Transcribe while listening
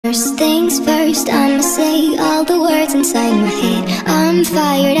First things first, I'ma say all the words inside my head. I'm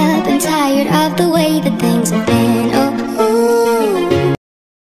fired up and tired of the way that things have been. Oh.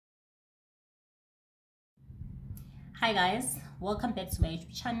 Hi guys, welcome back to my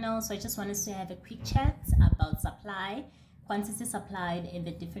YouTube channel. So I just wanted to have a quick chat about supply, quantity supplied, and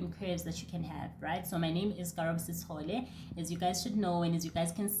the different curves that you can have, right? So my name is Hole. As you guys should know, and as you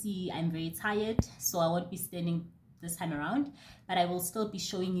guys can see, I'm very tired, so I won't be standing this time around, but I will still be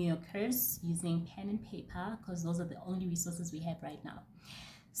showing you your curves using pen and paper because those are the only resources we have right now.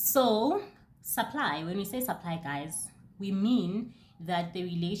 So supply, when we say supply, guys, we mean that the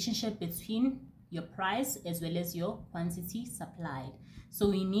relationship between your price as well as your quantity supplied. So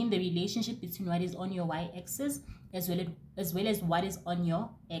we mean the relationship between what is on your y-axis as well as what is on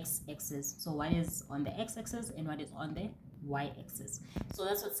your x-axis. So what is on the x-axis and what is on the y-axis. So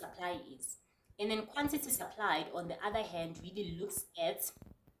that's what supply is. And then quantity supplied, on the other hand, really looks at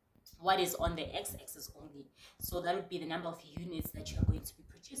what is on the x-axis only. So that would be the number of units that you are going to be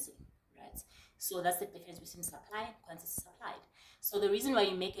producing, right? So that's the difference between supply and quantity supplied. So the reason why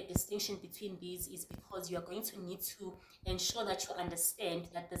you make a distinction between these is because you are going to need to ensure that you understand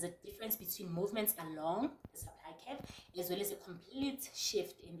that there's a difference between movements along the supply curve as well as a complete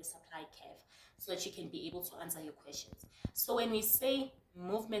shift in the supply curve, so that you can be able to answer your questions. So when we say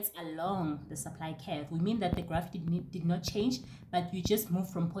movements along the supply curve, we mean that the graph did not change, but you just move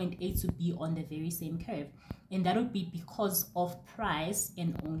from point A to B on the very same curve. And that would be because of price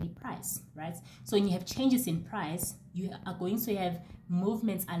and only price, right? So when you have changes in price, you are going to have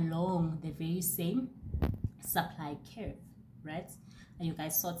movements along the very same supply curve, right? Are you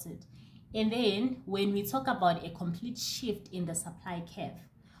guys sorted? And then when we talk about a complete shift in the supply curve,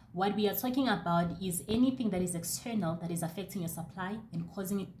 what we are talking about is anything that is external that is affecting your supply and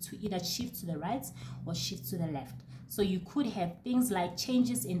causing it to either shift to the right or shift to the left. So you could have things like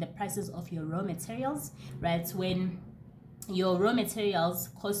changes in the prices of your raw materials, right? When your raw materials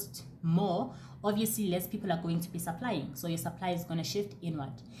cost more, obviously less people are going to be supplying. So your supply is going to shift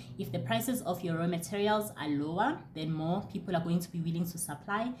inward. If the prices of your raw materials are lower, then more people are going to be willing to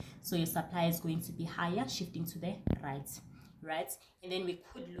supply. So your supply is going to be higher, shifting to the right? And then we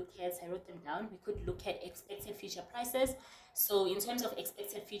could look at, I wrote them down, we could look at expected future prices. So in terms of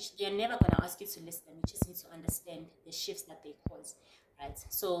expected future, they're never going to ask you to list them. You just need to understand the shifts that they cause, right?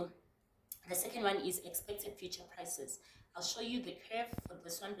 So the second one is expected future prices. I'll show you the curve for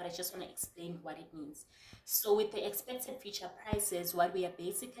this one, but I just want to explain what it means. So with the expected future prices, what we are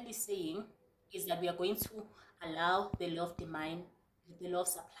basically saying is that we are going to allow the law of demand, the law of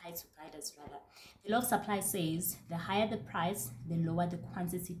supply to guide us rather. The law of supply says the higher the price, the lower the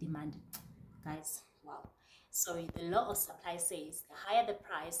quantity demanded. Guys, wow. Sorry, the law of supply says the higher the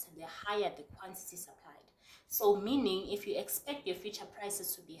price, the higher the quantity supplied. So meaning if you expect your future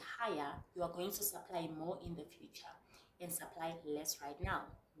prices to be higher, you are going to supply more in the future and supply less right now,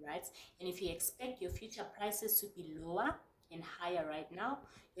 right? And if you expect your future prices to be lower and higher right now,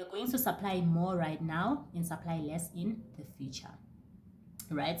 you're going to supply more right now and supply less in the future.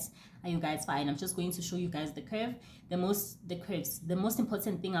 Right? Are you guys fine? I'm just going to show you guys the curve. The most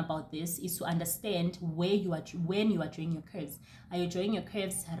important thing about this is to understand when you are drawing your curves. Are you drawing your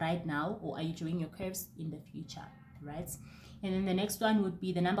curves right now, or are you drawing your curves in the future, right? And then the next one would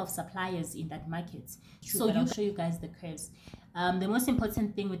be the number of suppliers in that market. So I'll show you guys the curves. The most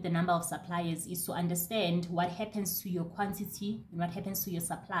important thing with the number of suppliers is to understand what happens to your quantity and what happens to your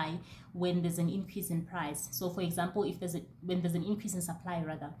supply when there's an increase in price. So for example, when there's an increase in supply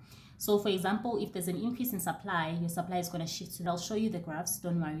rather. So for example, if there's an increase in supply, your supply is going to shift. So I'll show you the graphs,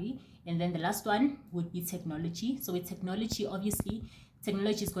 don't worry. And then the last one would be technology. So with technology, obviously,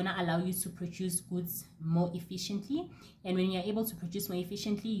 technology is going to allow you to produce goods more efficiently. And when you're able to produce more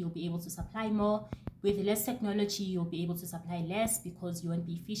efficiently, you'll be able to supply more. With less technology, you'll be able to supply less because you won't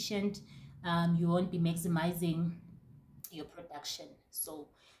be efficient. You won't be maximizing your production. So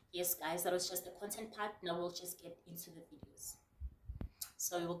yes, guys, that was just the content part. Now we'll just get into the videos.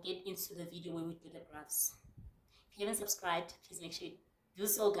 So we'll get into the video where we do the graphs. If you haven't subscribed, please make sure you do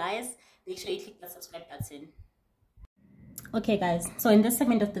so, guys. Make sure you click that subscribe button. Okay guys, so in this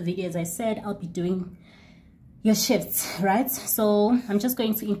segment of the video, as I said, I'll be doing your shifts, right? So I'm just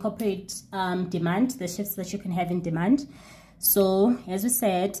going to incorporate demand, the shifts that you can have in demand. So as we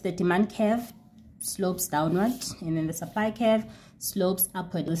said, the demand curve slopes downward and then the supply curve slopes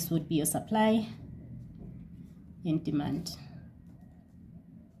upward. This would be your supply and demand,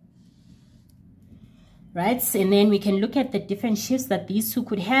 right? And then we can look at the different shifts that these two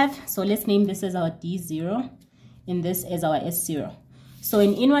could have. So let's name this as our D0 and this as our S0. So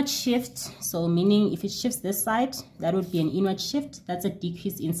an inward shift, so meaning if it shifts this side, that would be an inward shift. That's a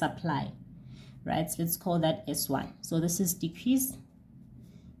decrease in supply, right? So let's call that S1. So this is decrease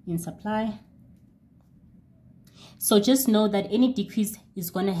in supply. So just know that any decrease is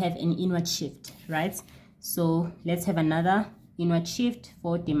going to have an inward shift, right? So let's have another inward shift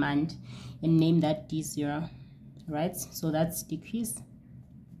for demand and name that D0, right? So that's decrease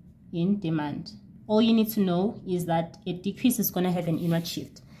in demand. All you need to know is that a decrease is going to have an inward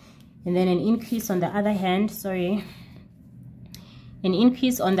shift. And then an increase on the other hand, an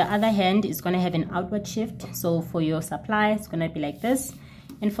increase on the other hand is going to have an outward shift. So for your supply, it's going to be like this.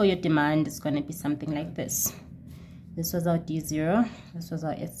 And for your demand, it's going to be something like this. This was our D0. This was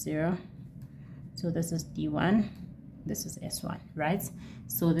our S0. So this is D1. This is S1, right?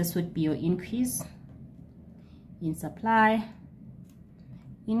 So this would be your increase in supply,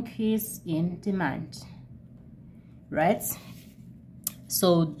 increase in demand, right?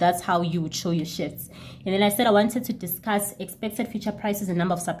 So that's how you would show your shifts. And then I said I wanted to discuss expected future prices and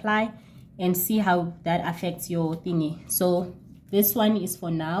number of supply and see how that affects your thingy. So this one is for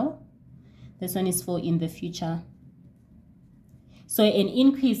now, this one is for in the future. So an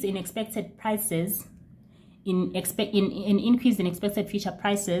increase in expected prices, an increase in expected future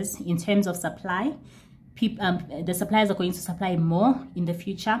prices in terms of supply, the suppliers are going to supply more in the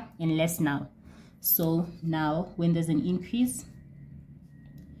future and less now. So now when there's an increase,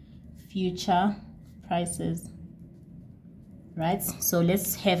 future prices, right? So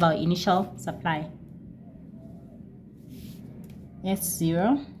let's have our initial supply,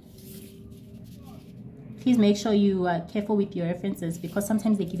 S0. Please make sure you are careful with your references because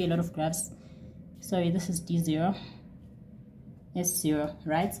sometimes they give you a lot of graphs. Sorry, this is D0, S0,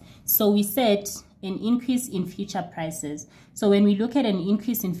 right? So we said an increase in future prices. So when we look at an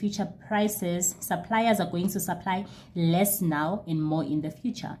increase in future prices, suppliers are going to supply less now and more in the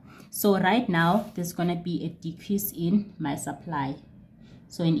future. So right now, there's going to be a decrease in my supply.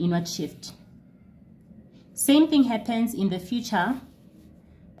 So an inward shift. Same thing happens in the future.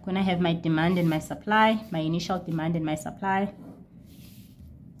 I'm going to have my demand and my supply, my initial demand and my supply.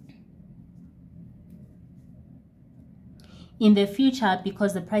 In the future,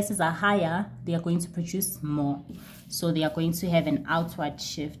 because the prices are higher, they are going to produce more. So they are going to have an outward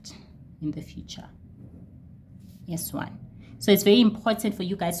shift in the future. S1. So it's very important for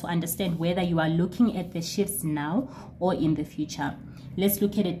you guys to understand whether you are looking at the shifts now or in the future. Let's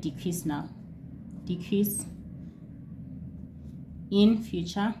look at a decrease now. Decrease in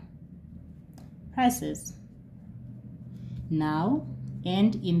future prices. Now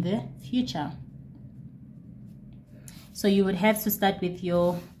and in the future. So you would have to start with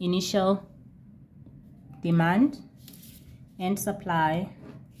your initial demand and supply,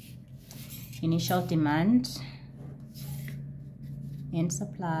 initial demand and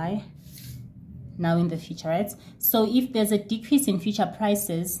supply, now in the future, right? So if there's a decrease in future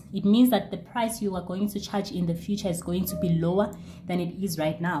prices, it means that the price you are going to charge in the future is going to be lower than it is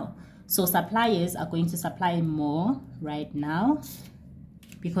right now. So suppliers are going to supply more right now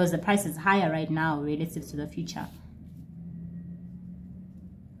because the price is higher right now relative to the future.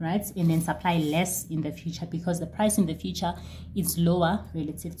 Right? And then supply less in the future because the price in the future is lower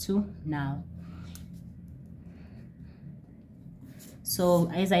relative to now. So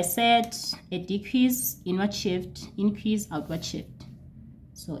as I said, a decrease, inward shift, increase, outward shift.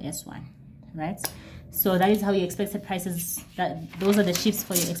 So S1, right? So that is how your expected prices, those are the shifts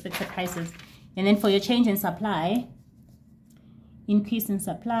for your expected prices. And then for your change in supply, increase in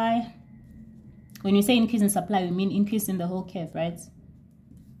supply. When you say increase in supply, we mean increase in the whole curve, right?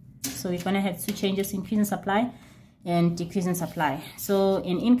 So we're going to have two changes, increase in supply and decrease in supply. So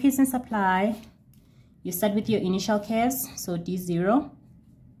an increase in supply, you start with your initial curves, so D0,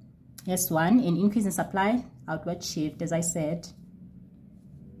 S1, an increase in supply, outward shift, as I said.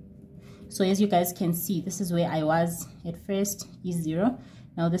 So as you guys can see, this is where I was at first, E0.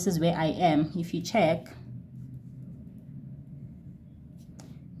 Now this is where I am. If you check,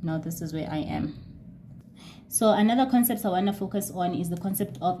 now this is where I am. So another concept I want to focus on is the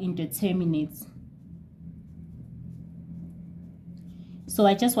concept of indeterminates. So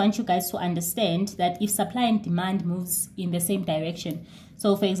I just want you guys to understand that if supply and demand moves in the same direction,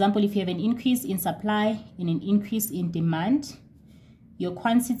 so for example, if you have an increase in supply and an increase in demand, your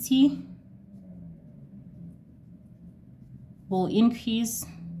quantity will increase,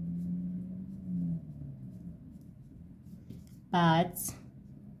 but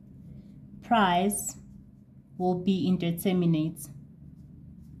price will be indeterminate.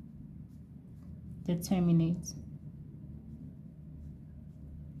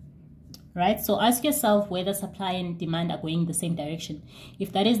 right? So ask yourself whether supply and demand are going the same direction.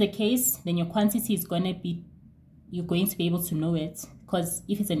 If that is the case, then your quantity is going to be, you're going to be able to know it, because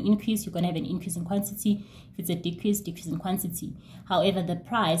if it's an increase, you're going to have an increase in quantity. If it's a decrease in quantity. However, the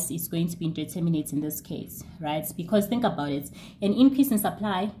price is going to be indeterminate in this case, right? Because think about it, an increase in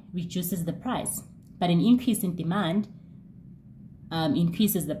supply reduces the price, but an increase in demand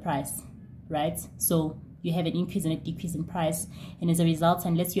increases the price, right? So you have an increase and a decrease in price, and as a result,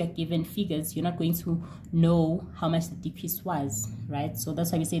 unless you are given figures, you're not going to know how much the decrease was, right? So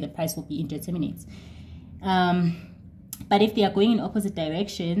that's why we say the price will be indeterminate. But if they are going in opposite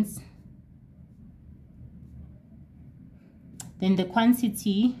directions, then the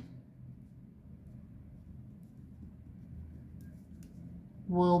quantity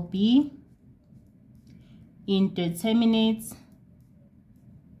will be indeterminate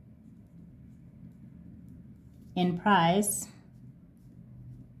and price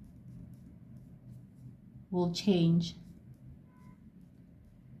will change,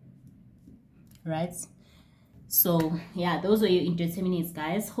 right? So yeah, those are your indeterminates,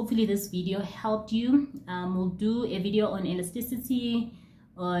 guys. Hopefully this video helped you. We'll do a video on elasticity,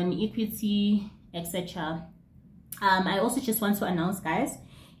 on equity, etc. I also just want to announce, guys,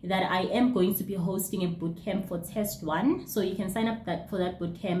 that I am going to be hosting a bootcamp for test 1. So you can sign up for that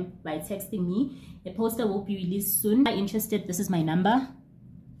bootcamp by texting me. A poster will be released soon. If you're interested, this is my number.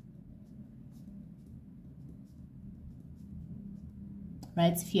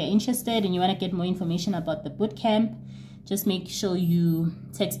 Right, if you're interested and you want to get more information about the bootcamp, just make sure you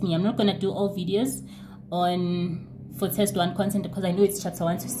text me. I'm not going to do all videos for test 1 content because I know it's chapter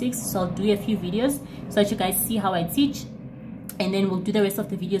 1 to 6, so I'll do a few videos so that you guys see how I teach, and then we'll do the rest of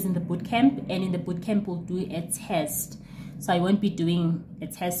the videos in the bootcamp, and in the bootcamp we'll do a test. So I won't be doing a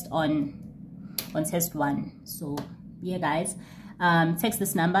test on test 1. So yeah, guys, text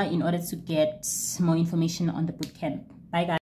this number in order to get more information on the bootcamp. Bye, guys.